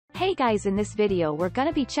Hey guys, in this video we're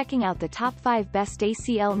gonna be checking out the top 5 best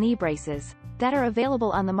ACL knee braces that are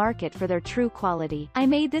available on the market for their true quality. I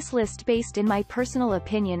made this list based in my personal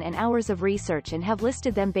opinion and hours of research and have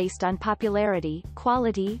listed them based on popularity,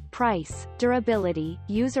 quality, price, durability,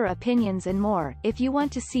 user opinions and more. If you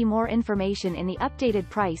want to see more information in the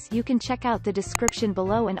updated price, you can check out the description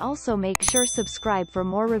below and also make sure subscribe for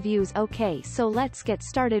more reviews. Okay, so let's get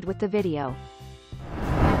started with the video.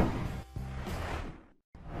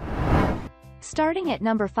 Starting at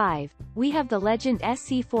number 5, we have the Legend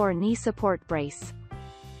SC4 Knee Support Brace.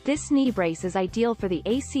 This knee brace is ideal for the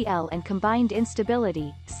ACL and combined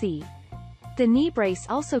instability, C. The knee brace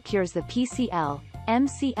also cures the PCL,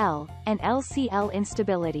 MCL, and LCL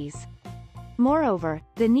instabilities. Moreover,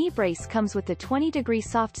 the knee brace comes with the 20-degree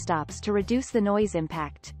soft stops to reduce the noise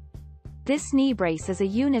impact. This knee brace is a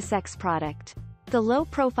unisex product. The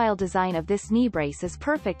low-profile design of this knee brace is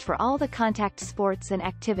perfect for all the contact sports and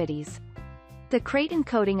activities. The Kraton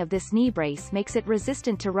coating of this knee brace makes it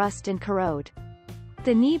resistant to rust and corrode.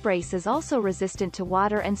 The knee brace is also resistant to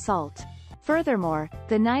water and salt. Furthermore,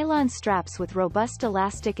 the nylon straps with robust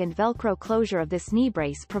elastic and Velcro closure of this knee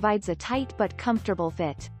brace provides a tight but comfortable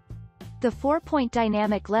fit. The 4-point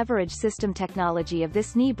dynamic leverage system technology of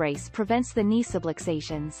this knee brace prevents the knee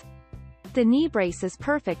subluxations. The knee brace is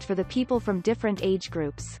perfect for the people from different age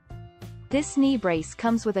groups. This knee brace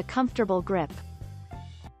comes with a comfortable grip.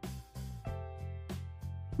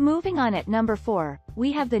 Moving on, at number 4,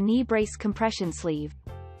 we have the knee brace compression sleeve.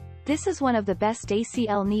 This is one of the best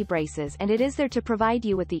ACL knee braces and it is there to provide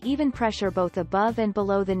you with the even pressure both above and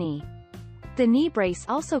below the knee. The knee brace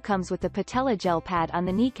also comes with the Patella gel pad on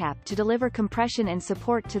the kneecap to deliver compression and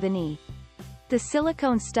support to the knee. The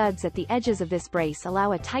silicone studs at the edges of this brace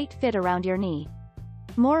allow a tight fit around your knee.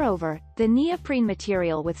 Moreover, the neoprene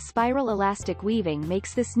material with spiral elastic weaving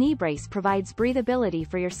makes this knee brace provides breathability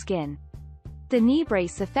for your skin. The knee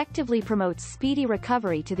brace effectively promotes speedy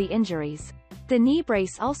recovery to the injuries. The knee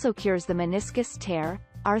brace also cures the meniscus tear,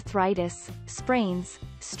 arthritis, sprains,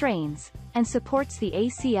 strains, and supports the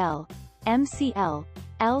ACL, MCL,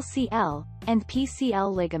 LCL, and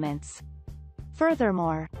PCL ligaments.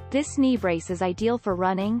 Furthermore, this knee brace is ideal for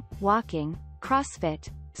running, walking, CrossFit,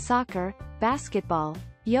 soccer, basketball,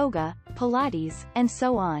 yoga, Pilates, and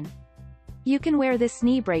so on. You can wear this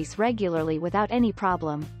knee brace regularly without any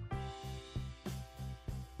problem.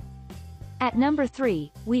 At number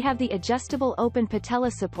 3, we have the adjustable open patella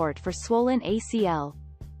support for swollen ACL.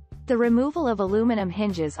 The removal of aluminum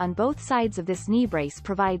hinges on both sides of this knee brace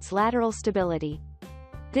provides lateral stability.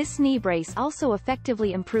 This knee brace also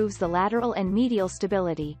effectively improves the lateral and medial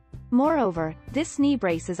stability. Moreover, this knee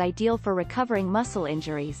brace is ideal for recovering muscle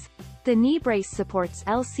injuries. The knee brace supports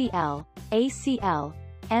LCL, ACL,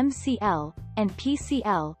 MCL, and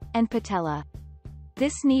PCL, and patella.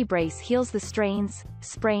 This knee brace heals the strains,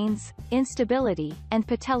 sprains, instability, and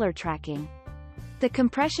patellar tracking. The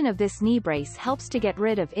compression of this knee brace helps to get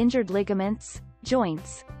rid of injured ligaments,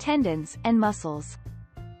 joints, tendons, and muscles.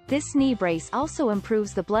 This knee brace also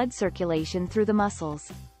improves the blood circulation through the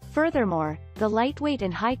muscles. Furthermore, the lightweight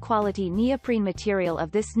and high-quality neoprene material of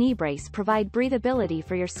this knee brace provide breathability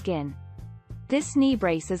for your skin. This knee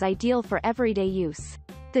brace is ideal for everyday use.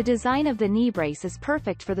 The design of the knee brace is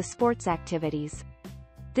perfect for the sports activities.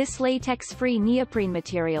 This latex-free neoprene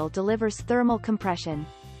material delivers thermal compression.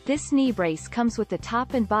 This knee brace comes with the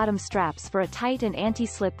top and bottom straps for a tight and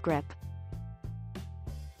anti-slip grip.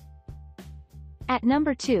 At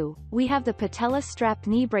number 2, we have the Patella strap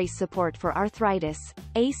knee brace support for arthritis,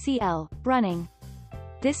 ACL, running.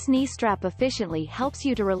 This knee strap efficiently helps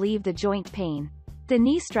you to relieve the joint pain. The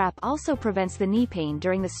knee strap also prevents the knee pain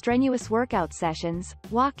during the strenuous workout sessions,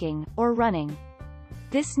 walking, or running.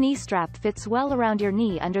 This knee strap fits well around your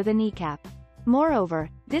knee under the kneecap. Moreover,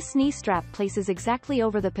 this knee strap places exactly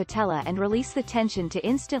over the patella and release the tension to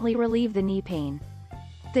instantly relieve the knee pain.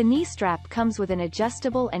 The knee strap comes with an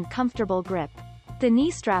adjustable and comfortable grip. The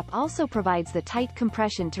knee strap also provides the tight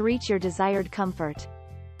compression to reach your desired comfort.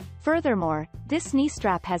 Furthermore, this knee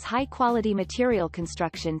strap has high-quality material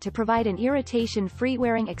construction to provide an irritation-free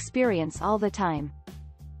wearing experience all the time.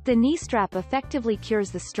 The knee strap effectively cures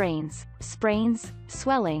the strains, sprains,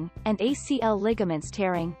 swelling, and ACL ligaments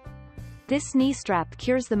tearing. This knee strap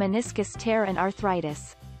cures the meniscus tear and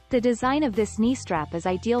arthritis. The design of this knee strap is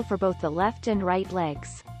ideal for both the left and right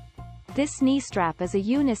legs. This knee strap is a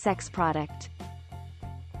unisex product.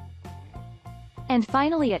 And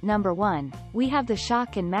finally, at number 1, we have the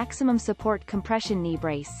Shock and Maximum Support Compression Knee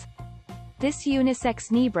Brace. This unisex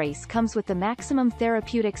knee brace comes with the Maximum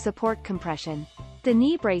Therapeutic Support Compression. The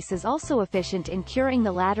knee brace is also efficient in curing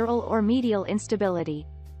the lateral or medial instability.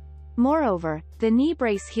 Moreover, the knee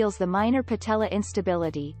brace heals the minor patella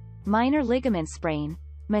instability, minor ligament sprain,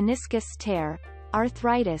 meniscus tear,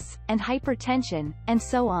 arthritis, and hypertension, and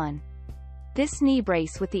so on. This knee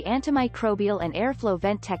brace with the antimicrobial and airflow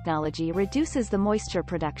vent technology reduces the moisture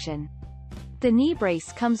production. The knee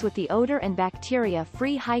brace comes with the odor and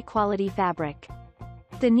bacteria-free high-quality fabric.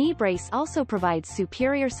 The knee brace also provides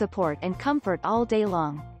superior support and comfort all day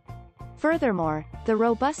long. Furthermore, the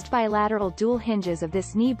robust bilateral dual hinges of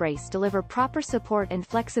this knee brace deliver proper support and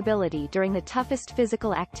flexibility during the toughest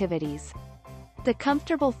physical activities. The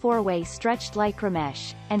comfortable four-way stretched lycra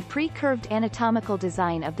mesh, and pre-curved anatomical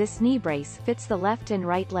design of this knee brace fits the left and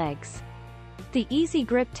right legs. The easy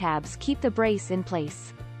grip tabs keep the brace in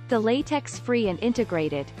place. The latex-free and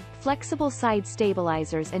integrated, flexible side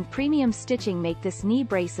stabilizers and premium stitching make this knee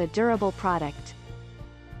brace a durable product.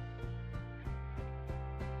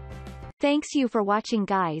 Thanks you for watching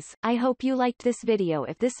guys, I hope you liked this video.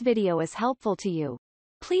 If this video is helpful to you,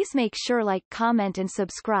 please make sure like, comment and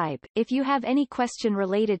subscribe. If you have any question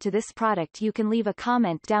related to this product you can leave a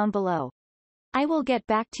comment down below. I will get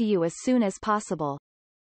back to you as soon as possible.